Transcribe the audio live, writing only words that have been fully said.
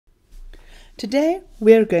Today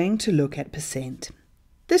we're going to look at percent.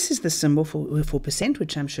 This is the symbol for percent,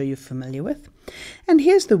 which I'm sure you're familiar with. And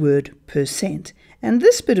here's the word percent. And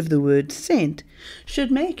this bit of the word cent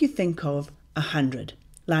should make you think of 100,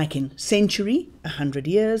 like in century, 100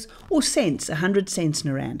 years, or cents, 100 cents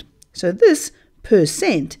in a rand. So this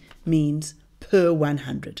percent means per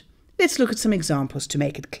 100. Let's look at some examples to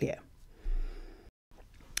make it clear.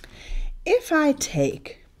 If I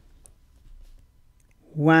take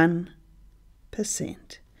 1%,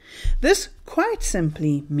 this quite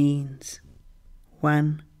simply means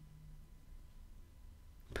 1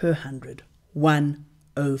 per 100, 1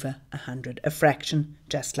 over 100, a fraction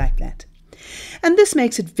just like that. And this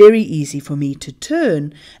makes it very easy for me to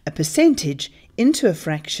turn a percentage into a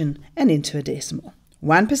fraction and into a decimal.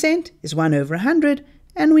 1% is 1 over 100,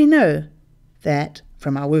 and we know that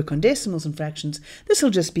from our work on decimals and fractions, this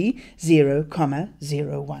will just be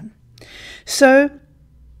 0,01. So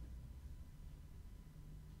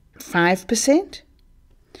 5%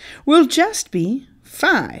 will just be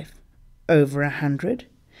 5 over 100,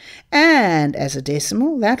 and as a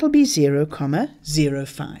decimal, that'll be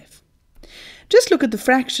 0,05. Just look at the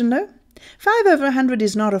fraction though. 5 over 100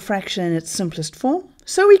 is not a fraction in its simplest form,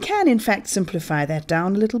 so we can in fact simplify that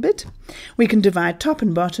down a little bit. We can divide top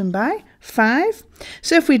and bottom by 5.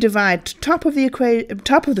 So if we divide top of the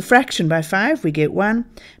fraction by 5, we get 1.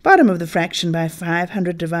 Bottom of the fraction by 5,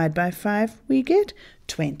 100 divided by 5, we get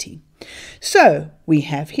 20. So we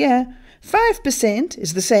have here 5%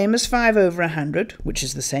 is the same as 5 over 100, which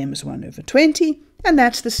is the same as 1 over 20, and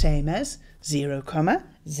that's the same as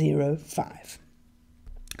 0,05.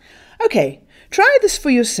 Okay, try this for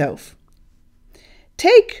yourself.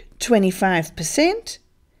 Take 25%,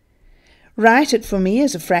 write it for me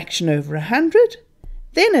as a fraction over 100,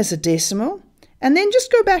 then as a decimal, and then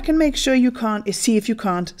just go back and make sure see if you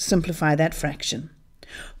can't simplify that fraction.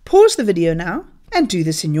 Pause the video now and do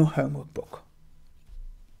this in your homework book.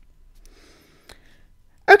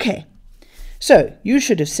 Okay, so you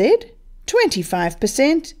should have said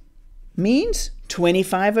 25% means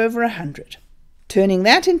 25 over 100. Turning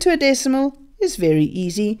that into a decimal is very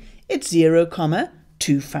easy. It's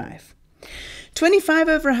 0,25. 25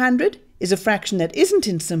 over 100 is a fraction that isn't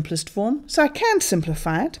in simplest form, so I can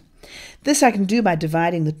simplify it. This I can do by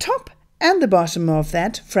dividing the top and the bottom of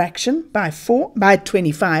that fraction by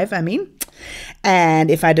 25,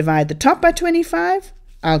 And if I divide the top by 25,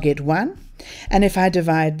 I'll get 1. And if I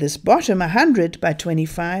divide this bottom 100 by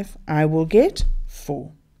 25, I will get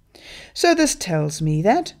 4. So this tells me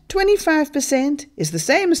that 25% is the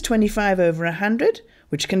same as 25 over 100,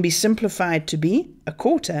 which can be simplified to be a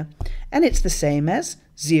quarter, and it's the same as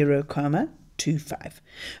 0,25.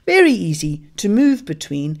 Very easy to move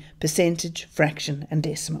between percentage, fraction, and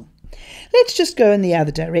decimal. Let's just go in the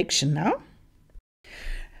other direction now.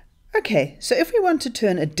 Okay, so if we want to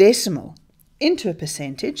turn a decimal into a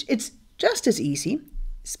percentage, it's just as easy,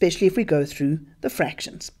 especially if we go through the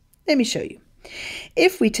fractions. Let me show you.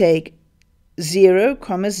 If we take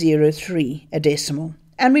 0,03, a decimal,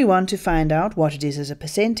 and we want to find out what it is as a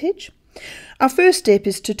percentage, our first step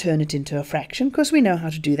is to turn it into a fraction because we know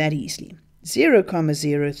how to do that easily.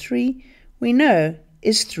 0,03 we know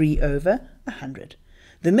is 3 over 100.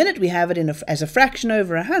 The minute we have it as a fraction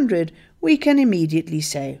over 100, we can immediately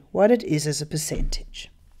say what it is as a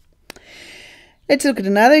percentage. Let's look at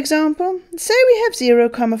another example. Say we have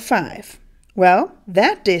 0,5. Well,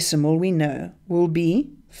 that decimal we know will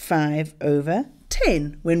be 5 over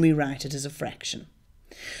 10 when we write it as a fraction.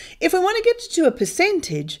 If we want to get to a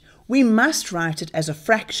percentage, we must write it as a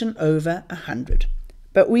fraction over 100.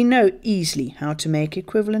 But we know easily how to make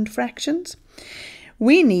equivalent fractions.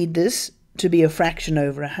 We need this to be a fraction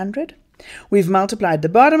over 100. We've multiplied the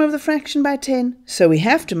bottom of the fraction by 10, so we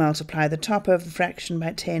have to multiply the top of the fraction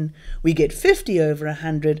by 10. We get 50 over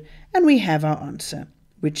 100, and we have our answer,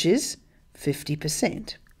 which is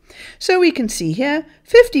 50%. So we can see here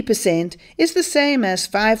 50% is the same as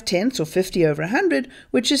 5/10 or 50 over 100,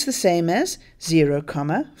 which is the same as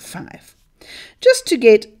 0,5. Just to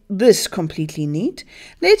get this completely neat,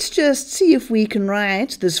 let's just see if we can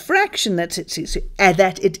write this fraction that it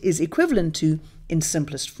is equivalent to in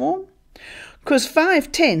simplest form. Because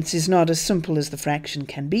 5/10 is not as simple as the fraction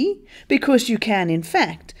can be, because you can in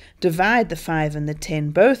fact divide the 5 and the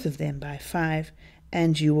 10, both of them, by 5,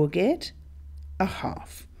 and you will get a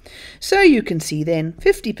half. So you can see then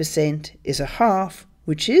 50% is a half,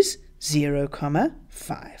 which is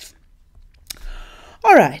 0,5.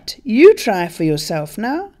 All right, you try for yourself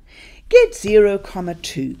now. Get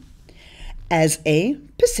 0,2 as a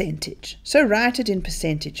percentage. So write it in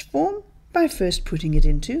percentage form by first putting it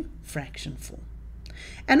into fraction form.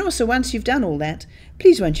 And also, once you've done all that,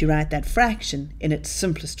 please won't you write that fraction in its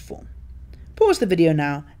simplest form. Pause the video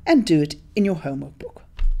now and do it in your homework book.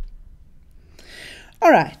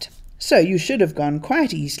 All right, so you should have gone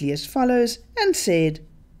quite easily as follows and said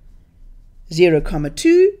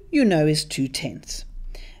 0,2 you know is 2/10.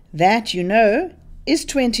 That you know is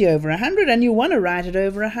 20 over 100, and you want to write it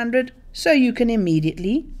over 100, so you can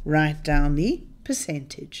immediately write down the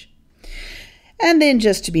percentage. And then,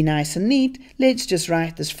 just to be nice and neat, let's just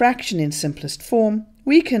write this fraction in simplest form.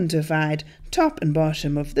 We can divide top and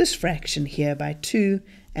bottom of this fraction here by 2,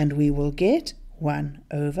 and we will get 1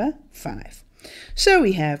 over 5. So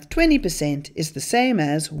we have 20% is the same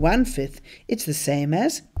as 1/5. It's the same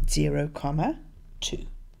as 0,2.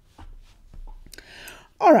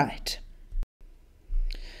 All right.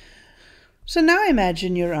 So now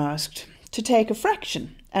imagine you're asked to take a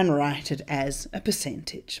fraction and write it as a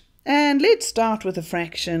percentage. And let's start with a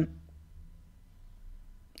fraction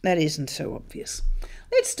that isn't so obvious.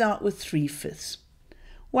 Let's start with 3/5.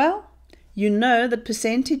 Well, you know that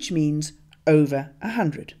percentage means over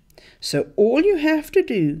 100. So all you have to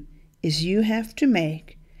do is you have to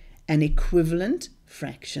make an equivalent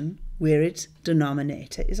fraction where its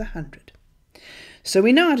denominator is 100. So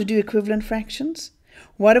we know how to do equivalent fractions.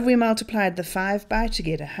 What have we multiplied the 5 by to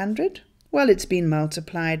get 100? Well, it's been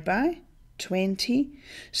multiplied by 20.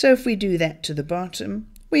 So if we do that to the bottom,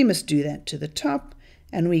 we must do that to the top,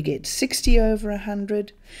 and we get 60 over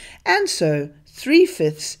 100. And so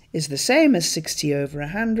 3/5 is the same as 60 over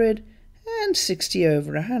 100, and 60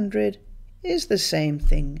 over 100 is the same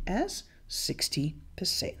thing as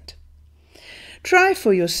 60%. Try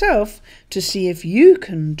for yourself to see if you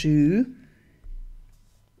can do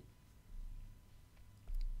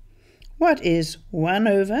what is 1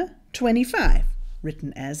 over 25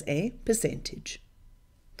 written as a percentage.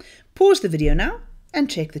 Pause the video now and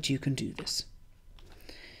check that you can do this.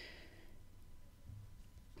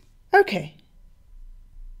 Okay.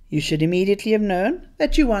 You should immediately have known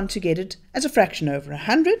that you want to get it as a fraction over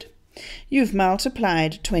 100. You've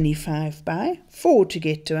multiplied 25 by 4 to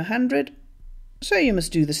get to 100. So you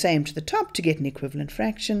must do the same to the top to get an equivalent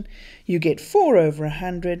fraction. You get 4 over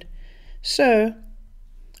 100. So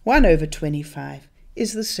 1 over 25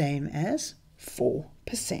 is the same as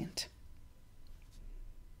 4%.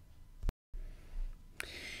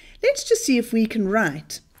 Let's just see if we can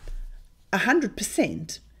write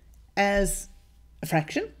 100% as a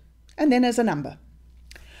fraction and then as a number.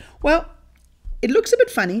 Well, it looks a bit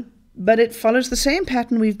funny, but it follows the same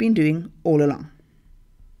pattern we've been doing all along.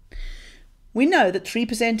 We know that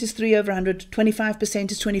 3% is 3 over 100,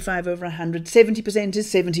 25% is 25 over 100, 70% is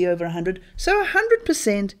 70 over 100, so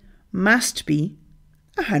 100% must be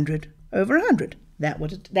 100 over 100.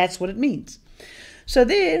 That's what it means. So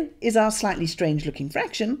there is our slightly strange looking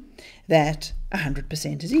fraction that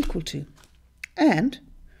 100% is equal to. And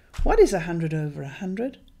what is 100 over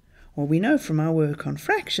 100? Well, we know from our work on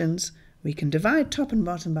fractions, we can divide top and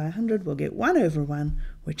bottom by 100. We'll get 1 over 1,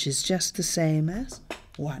 which is just the same as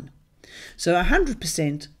 1. So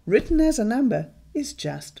 100% written as a number is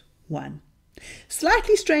just 1.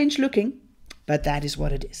 Slightly strange looking, but that is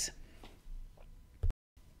what it is.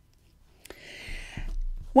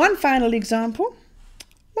 One final example.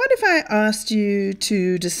 What if I asked you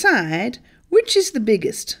to decide which is the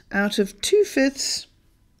biggest out of 2/5,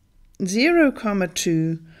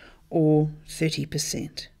 0,2, or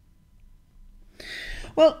 30%?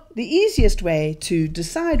 Well, the easiest way to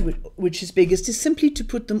decide which is biggest is simply to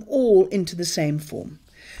put them all into the same form.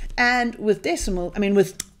 And with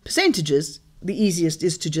with percentages, the easiest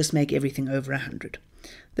is to just make everything over 100.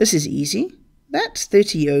 This is easy. That's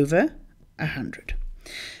 30 over 100.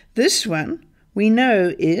 This one we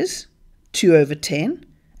know is 2 over 10,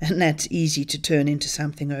 and that's easy to turn into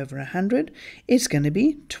something over 100. It's going to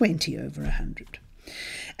be 20 over 100.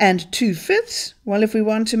 And 2/5, well, if we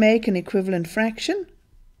want to make an equivalent fraction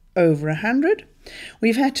over 100,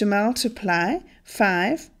 we've had to multiply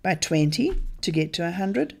 5 by 20 to get to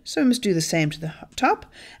 100, so we must do the same to the top,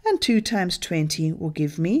 and 2 times 20 will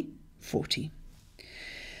give me 40.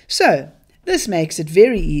 So this makes it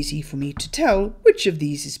very easy for me to tell which of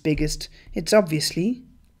these is biggest. It's obviously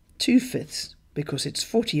 2/5 because it's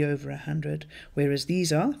 40 over 100, whereas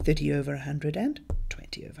these are 30 over 100 and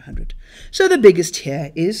 20 over 100. So the biggest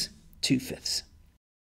here is 2/5.